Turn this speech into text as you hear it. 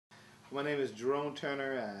My name is Jerome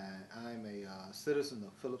Turner. I'm a citizen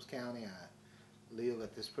of Phillips County. I live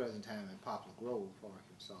at this present time in Poplar Grove,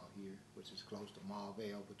 Arkansas here, which is close to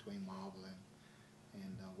Marvell, between Marvell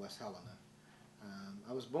and West Helena.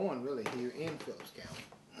 I was born really here in Phillips County.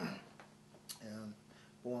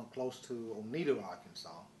 Born close to Oneida, Arkansas.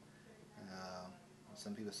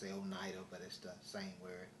 Some people say Oneida, but it's the same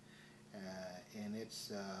word. And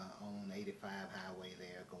it's on 85 highway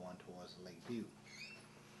there going towards Lake View.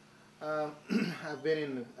 I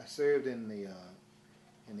served in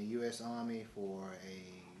the U.S. Army for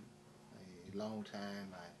a long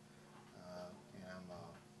time. And I'm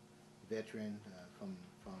a veteran from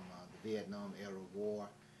the Vietnam era war,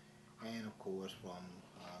 and of course from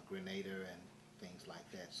Grenada and things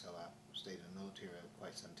like that. So I stayed in the military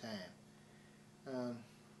quite some time.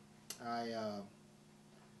 I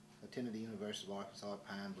attended the University of Arkansas at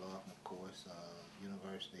Pine Bluff, and of course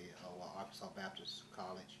Arkansas Baptist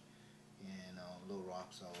College in Little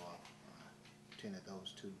Rock. So I attended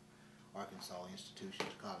those two Arkansas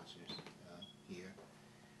institutions, colleges here.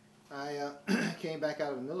 I came back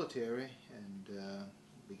out of the military and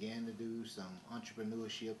began to do some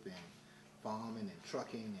entrepreneurship in farming and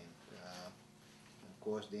trucking, and of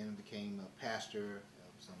course then became a pastor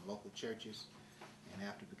of some local churches. And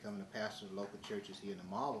after becoming a pastor of local churches here in the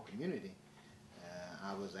Marvell community,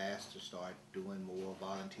 I was asked to start doing more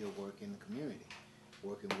volunteer work in the community,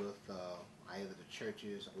 working with either the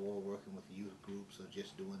churches or working with youth groups, or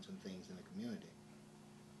just doing some things in the community.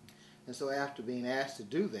 And so after being asked to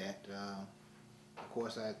do that, of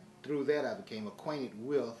course through that I became acquainted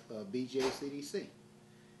with BJCDC.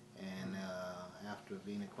 And after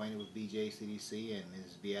being acquainted with BJCDC and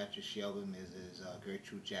Mrs. Beatrice Shelby, Mrs.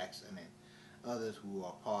 Gertrude Jackson, and others who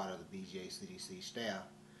are part of the BJCDC staff,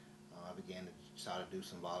 I began to start to do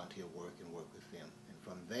some volunteer work and work with them. And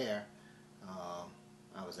from there,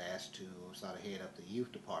 I was asked to sort of head up the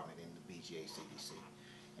youth department in the BJCDC,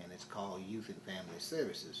 and it's called Youth and Family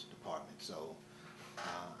Services Department. So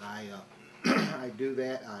I do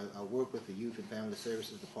that. I work with the Youth and Family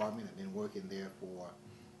Services Department. I've been working there for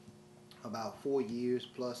about 4 years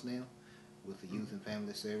plus now with the Youth and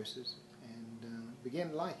Family Services, and begin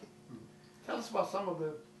to like it. Tell us about some of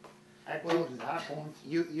the activities, high points.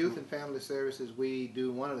 Youth and Family Services, we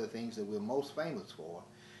do one of the things that we're most famous for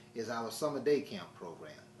is our summer day camp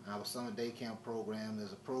program. Our summer day camp program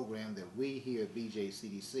is a program that we here at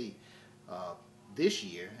BJCDC this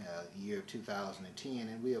year, year 2010,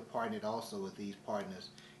 and we have partnered also with these partners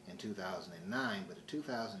in 2009, but in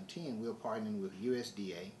 2010 we're partnering with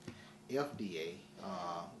USDA, FDA,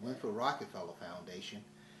 Winfield Rockefeller Foundation,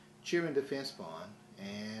 Children Defense Fund,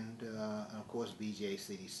 and of course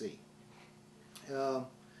BJCDC.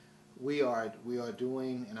 We are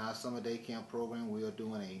doing, in our summer day camp program, we are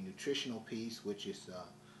doing a nutritional piece, which is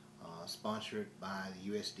sponsored by the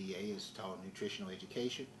USDA. It's called nutritional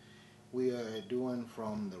education. We are doing,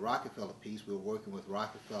 from the Rockefeller piece, we're working with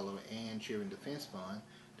Rockefeller and Children Defense Fund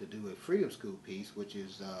to do a Freedom School piece, which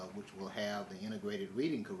will have the integrated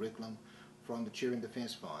reading curriculum from the Children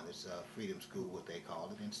Defense Fund. It's a Freedom School, what they call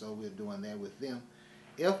it, and so we're doing that with them.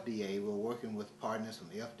 FDA, we're working with partners from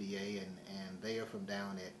FDA, and they are from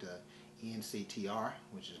down at NCTR,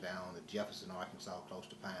 which is down at Jefferson, Arkansas, close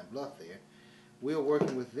to Pine Bluff there. We're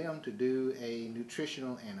working with them to do a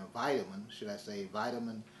nutritional and a vitamin, should I say,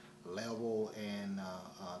 vitamin level, and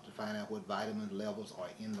to find out what vitamin levels are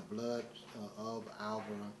in the blood of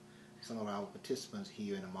some of our participants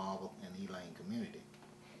here in the Marvell and Elaine community.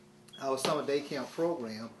 Our summer day camp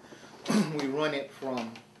program, we run it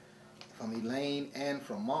from Elaine and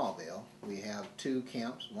from Marvell. We have two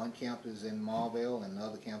camps. One camp is in Marvell and the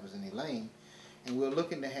other camp is in Elaine. And we're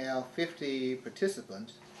looking to have 50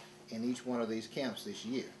 participants in each one of these camps this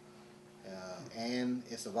year. And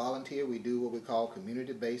it's a volunteer. We do what we call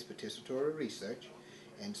community-based participatory research.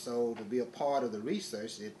 And so to be a part of the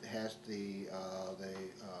research, it has the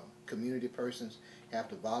community persons have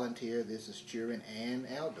to volunteer. This is children and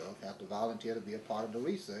adults have to volunteer to be a part of the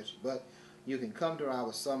research. But you can come to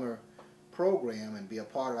our summer program and be a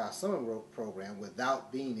part of our summer program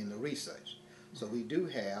without being in the research. So we do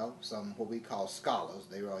have some what we call scholars.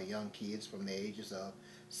 They are young kids from the ages of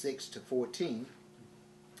 6 to 14.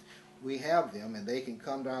 We have them, and they can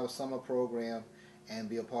come to our summer program and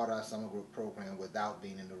be a part of our summer group program without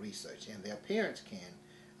being in the research. And their parents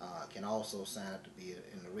can also sign up to be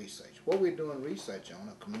in the research. What we're doing research on,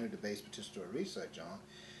 a community-based participatory research on,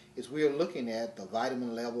 is we are looking at the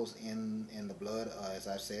vitamin levels in the blood, as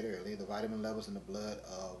I said earlier, the vitamin levels in the blood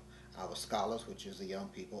of our scholars, which is the young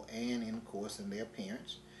people, and of course in their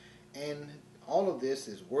parents. And all of this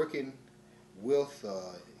is working with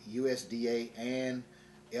USDA and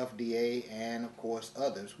FDA and of course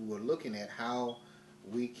others who are looking at how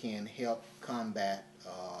we can help combat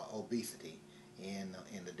obesity in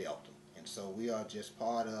the Delta. And so we are just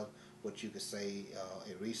part of what you could say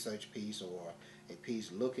a research piece or a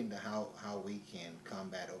piece looking to how we can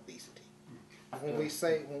combat obesity. When we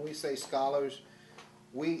say scholars,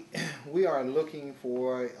 we are looking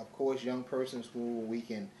for, of course, young persons who we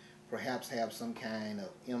can perhaps have some kind of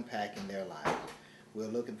impact in their lives. We're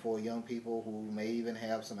looking for young people who may even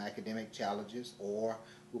have some academic challenges, or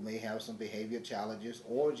who may have some behavior challenges,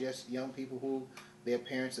 or just young people who their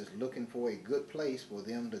parents is looking for a good place for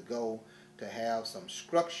them to go to have some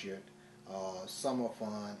structured summer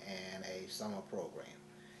fun and a summer program.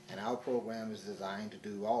 And our program is designed to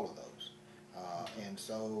do all of those. And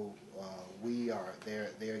so we are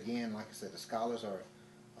there again, like I said, the scholars are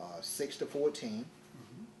 6 to 14.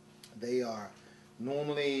 They are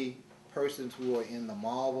normally persons who are in the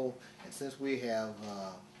Marvel, and since we have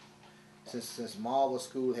since Marvel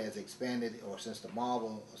School has expanded, or since the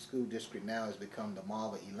Marvel School District now has become the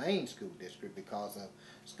Marvel Elaine School District because of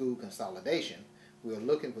school consolidation, we are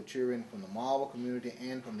looking for children from the Marvel community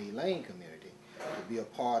and from the Elaine community to be a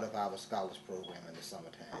part of our scholars program in the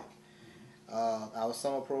summertime. Our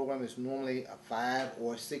summer program is normally a 5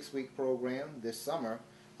 or 6 week program. This summer,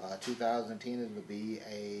 2010, it will be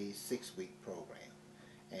a 6-week program,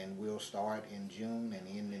 and we'll start in June and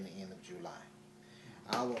end in the end of July.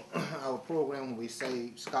 Our program, when we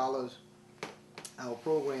say scholars, our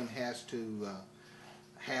program has to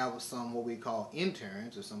have some what we call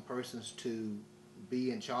interns, or some persons to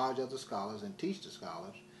be in charge of the scholars and teach the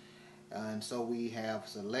scholars. And so we have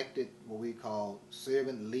selected what we call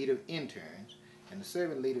servant leader interns, and the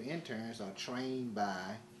servant leader interns are trained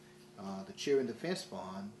by the Children Defense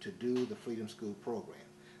Fund to do the Freedom School program.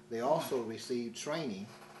 They also receive training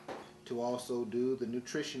to also do the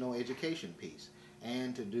nutritional education piece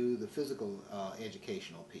and to do the physical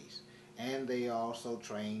educational piece. And they are also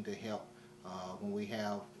trained to help when we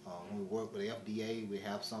work with FDA, we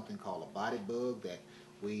have something called a body bug that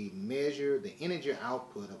we measure the energy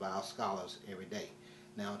output of our scholars every day.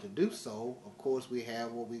 Now, to do so, of course, we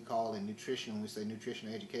have what we call a nutrition. When we say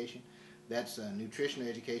nutritional education, that's a nutritional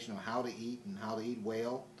education on how to eat and how to eat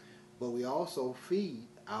well. But we also feed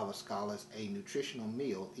our scholars a nutritional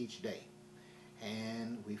meal each day.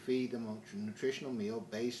 And we feed them a nutritional meal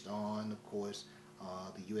based on, of course,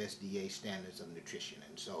 the USDA standards of nutrition.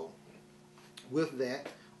 And so with that,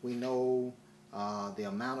 we know the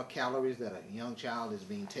amount of calories that a young child is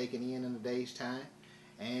being taken in a day's time,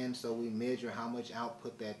 and so we measure how much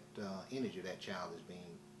output that energy that child is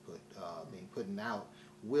being putting out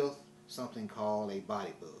with something called a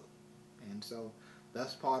body bug. And so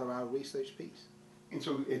that's part of our research piece. And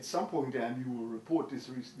so at some point in time you will report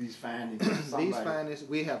these findings to somebody. These findings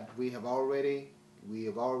we have already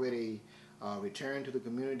returned to the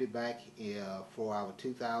community back for our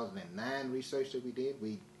 2009 research that we did.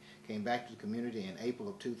 We came back to the community in April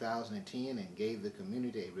of 2010 and gave the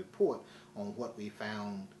community a report on what we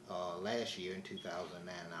found last year in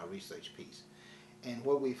 2009 in our research piece. And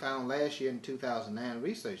what we found last year in 2009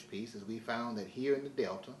 research piece is we found that here in the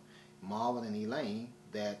Delta, Marvin and Elaine,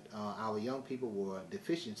 that our young people were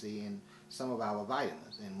deficiency in some of our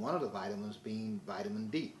vitamins, and one of the vitamins being vitamin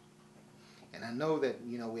D. And I know that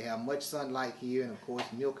we have much sunlight here, and of course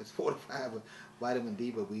milk is fortified with vitamin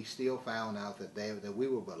D, but we still found out that we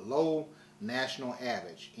were below national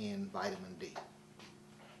average in vitamin D.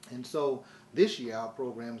 And so this year our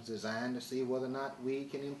program is designed to see whether or not we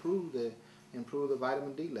can improve the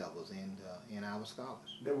vitamin D levels in our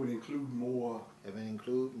scholars. That would include more. It would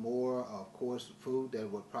include more, of course, food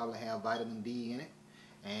that would probably have vitamin D in it,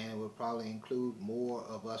 and it would probably include more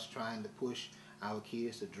of us trying to push our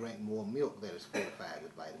kids to drink more milk that is fortified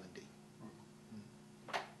with vitamin D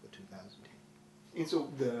for 2010. And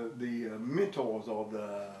so the mentors or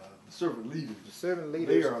the servant leaders. The servant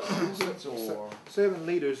leaders. They are students or servant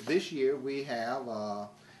leaders. This year we have our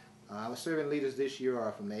servant leaders this year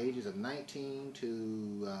are from the ages of 19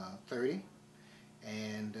 to 30,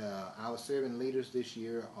 and our servant leaders this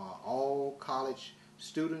year are all college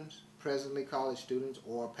students, presently college students,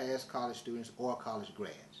 or past college students, or college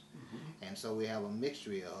grads. And so we have a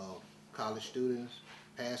mixture of college students,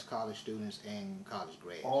 past college students, and college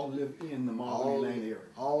grads. All live in the Marvel Elaine area.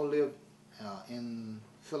 All live in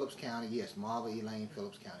Phillips County. Yes, Marvel Elaine,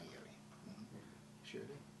 Phillips County area. Sure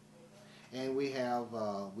do. And we have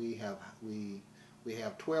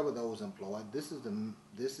 12 of those employed. This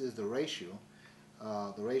is the ratio.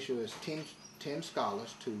 The ratio is 10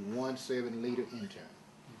 scholars to 1 servant leader intern.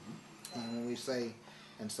 And when we say,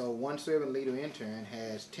 and so 1 servant leader intern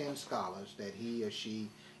has 10 scholars that he or she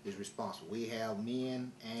is responsible. We have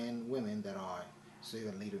men and women that are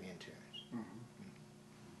servant leader interns. Mm-hmm.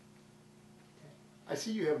 I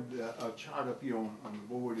see you have a chart up here on the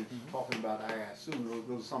board that's talking about, I assume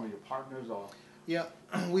those are some of your partners, or? Yeah,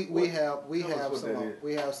 we have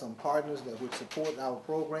some partners that would support our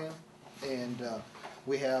program, and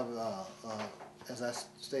we have, as I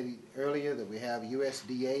stated earlier, that we have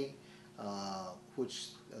USDA, which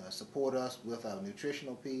support us with our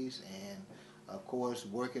nutritional piece, and of course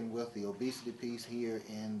working with the obesity piece here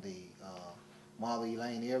in the Marley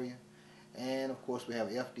Lane area, and of course we have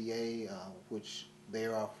FDA, which they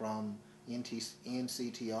are from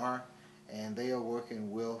NCTR, and they are working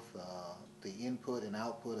with the input and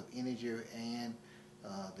output of energy and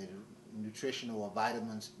the nutritional or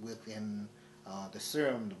vitamins within the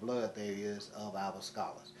serum, the blood there is of our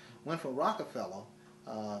scholars. Winfrey Rockefeller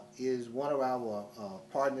is one of our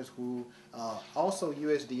partners who also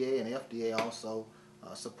USDA and FDA also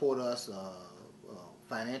support us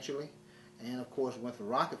financially, and of course Winfrey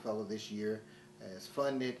Rockefeller this year has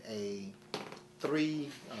funded a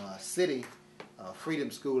 3-city Freedom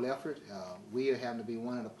School effort. We happen to be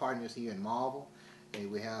one of the partners here in Marvel.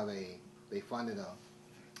 They funded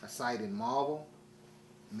a site in Marvel,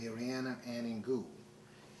 Mariana, and in Gould.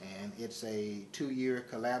 And it's a 2-year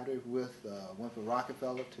collaborative with Winfrey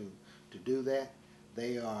Rockefeller to do that.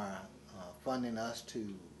 They are funding us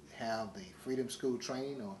to have the Freedom School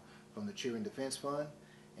training from the Children Defense Fund,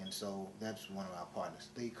 and so that's one of our partners.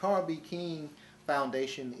 The Carl B. King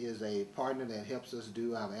Foundation is a partner that helps us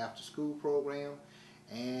do our after-school program,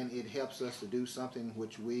 and it helps us to do something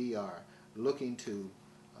which we are looking to,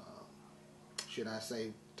 should I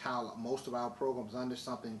say, tile most of our programs under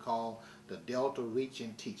something called the Delta Reach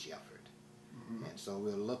and Teach effort. Mm-hmm. And so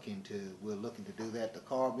we're looking to do that. The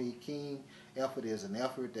Carl B. King effort is an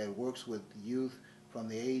effort that works with youth from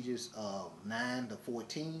the ages of 9 to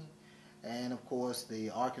 14, and of course the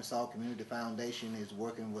Arkansas Community Foundation is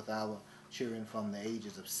working with our children from the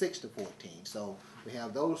ages of 6 to 14. So we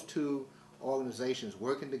have those two organizations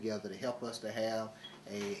working together to help us to have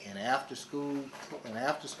an after school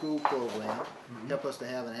program, mm-hmm. help us to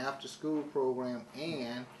have an after school program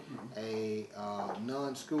and a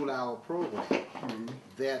non-school hour program mm-hmm.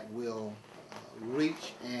 that will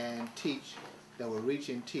reach and teach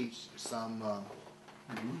some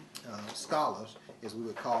scholars, as we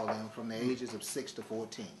would call them, from the ages of 6 to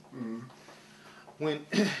 14. Mm-hmm. One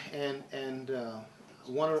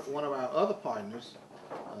of our other partners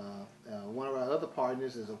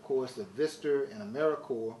is of course the Vista and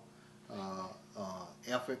AmeriCorps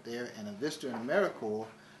effort there, and the Vista and AmeriCorps,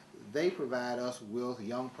 they provide us with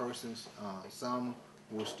young persons, some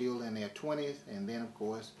who are still in their 20s, and then of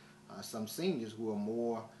course some seniors who are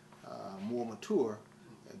more mature,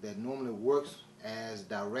 that normally works as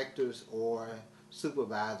directors or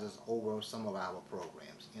supervisors over some of our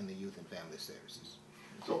programs in the youth and family services.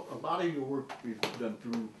 So a lot of your work is done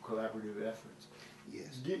through collaborative efforts.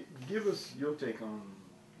 Yes. Give us your take on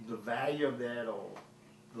the value of that, or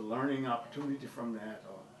the learning opportunity from that,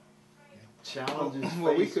 or challenges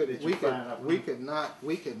faced that you find out. We could not.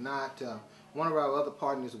 One of our other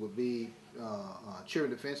partners would be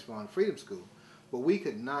Children Defense Fund Freedom School, but we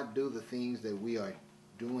could not do the things that we are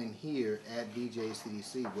doing here at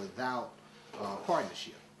DJCDC without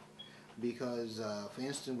partnership. Because, for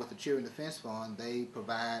instance, with the Children Defense Fund, they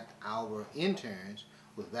provide our interns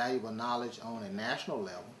with valuable knowledge on a national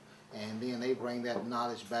level, and then they bring that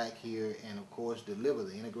knowledge back here and, of course, deliver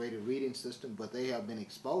the integrated reading system. But they have been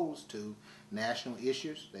exposed to national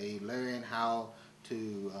issues. They learn how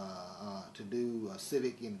to do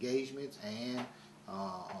civic engagements and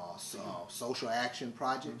social action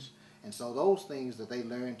projects. And so those things that they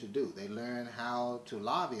learn to do, they learn how to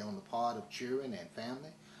lobby on the part of children and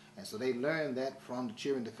family. And so they learn that from the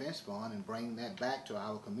Children Defense Fund and bring that back to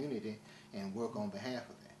our community and work on behalf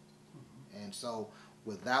of that. Mm-hmm. And so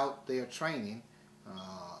without their training,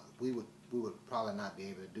 we would probably not be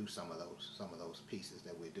able to do some of those pieces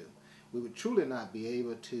that we do. We would truly not be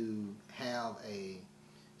able to have a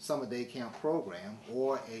summer day camp program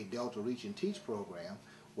or a Delta Reach and Teach program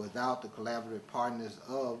without the collaborative partners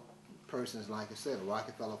of persons like I said, the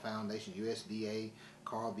Rockefeller Foundation, USDA,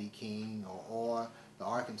 Carl B. King, or the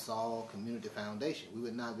Arkansas Community Foundation. We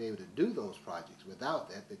would not be able to do those projects without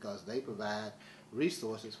that, because they provide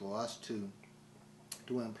resources for us to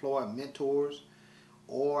employ mentors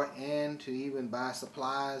and to even buy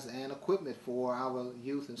supplies and equipment for our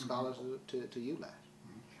youth and scholars mm-hmm. to utilize.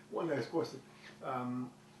 One last question.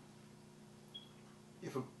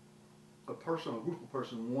 If a person, a group of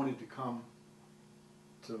persons wanted to come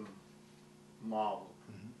to Marvel,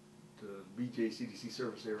 mm-hmm. the BJCDC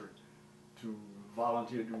service area, to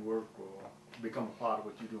volunteer to do work or become a part of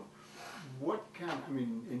what you're doing. What kind, I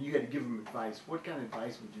mean, and you had to give them advice, what kind of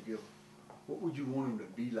advice would you give them? What would you want them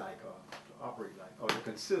to be like or to operate like or to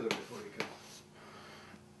consider before they come?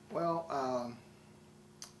 Well,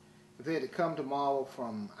 if they had to come tomorrow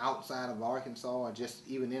from outside of Arkansas or just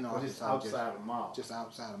even in Arkansas, just outside of Marl. Just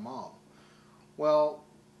outside of Marl. Well,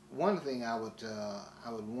 one thing I would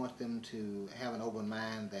want them to have an open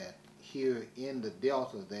mind that here in the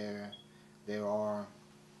Delta there are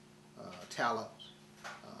talents,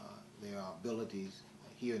 there are abilities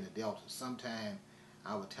here in the Delta. Sometimes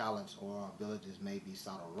our talents or our abilities may be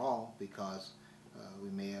sort of raw because we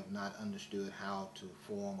may have not understood how to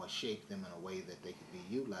form or shape them in a way that they could be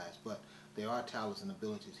utilized. But there are talents and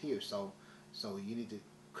abilities here, so you need to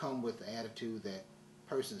come with the attitude that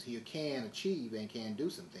persons here can achieve and can do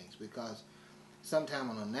some things, because sometime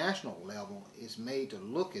on a national level it's made to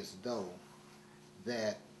look as though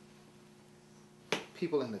that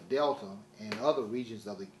people in the Delta and other regions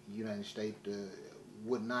of the United States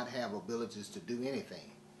would not have abilities to do anything.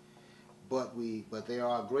 But there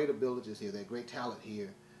are great abilities here, there are great talent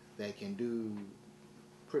here that can do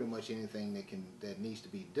pretty much anything that needs to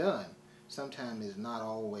be done. Sometimes it's not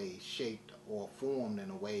always shaped or formed in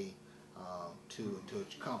a way to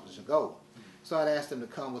accomplish a goal. So I'd ask them to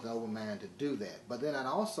come with an open mind to do that. But then I'd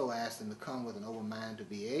also ask them to come with an open mind to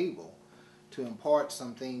be able to impart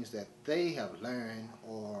some things that they have learned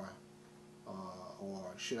or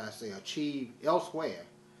should I say achieved elsewhere,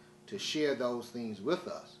 to share those things with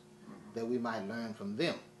us that we might learn from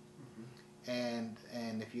them. And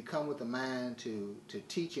if you come with a mind to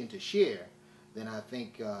teach and to share, then I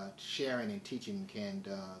think sharing and teaching can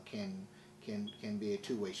be a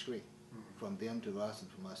two-way street, from them to us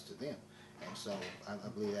and from us to them. And so I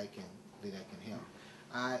believe that can help.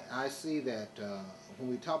 I see that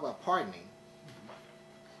when we talk about partnering,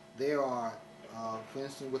 there are, for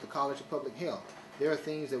instance, with the College of Public Health, there are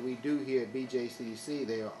things that we do here at BJCDC.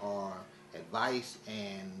 There are advice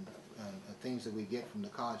and things that we get from the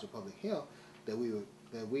College of Public Health that we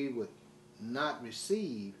would not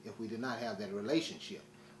receive if we did not have that relationship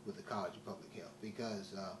with the College of Public Health,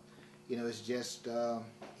 because it's just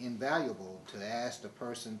invaluable to ask the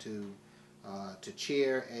person to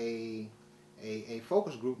chair a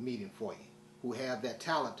focus group meeting for you, who have that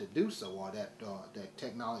talent to do so, or that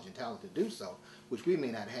technology and talent to do so, which we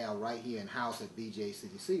may not have right here in house at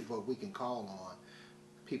BJCDC, but we can call on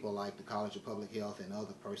people like the College of Public Health and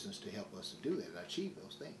other persons to help us to do that and achieve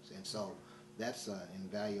those things. And so that's an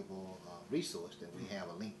invaluable resource that we have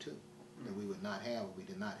a link to, that we would not have if we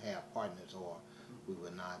did not have partners, or we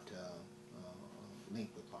would not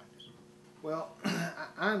link with partners. Well,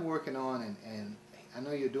 I'm working on, and I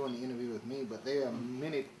know you're doing the interview with me, but there are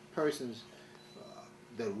many persons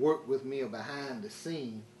that work with me behind the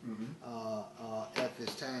scene at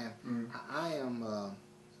this time.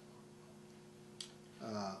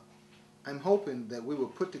 I'm hoping that we will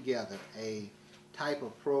put together a type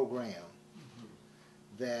of program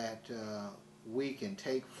that we can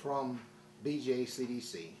take from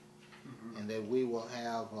BJCDC, and that we will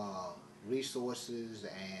have resources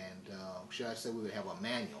and, should I say, we would have a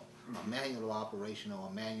manual of operation or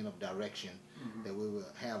a manual of direction that we will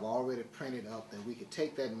have already printed up, that we could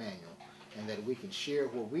take that manual and that we can share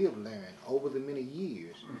what we have learned over the many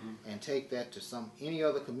years and take that to any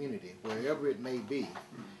other community, wherever it may be,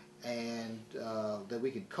 and that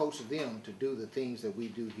we can coach them to do the things that we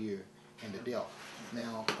do here in the Delta.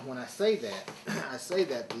 Now, when I say that, I say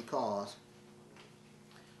that because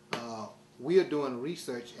we are doing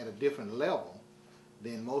research at a different level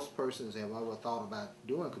than most persons have ever thought about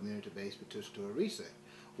doing community-based participatory research.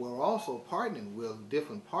 We're also partnering with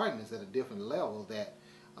different partners at a different level that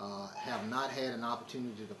have not had an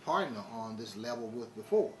opportunity to partner on this level with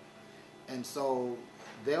before. And so,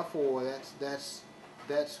 therefore, that's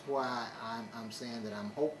why I'm saying that I'm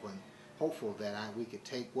hopeful that we could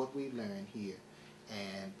take what we learned here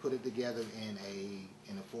and put it together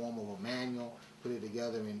in a form of a manual, put it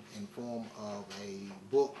together in form of a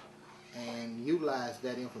book, and utilize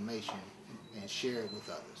that information and share it with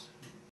others.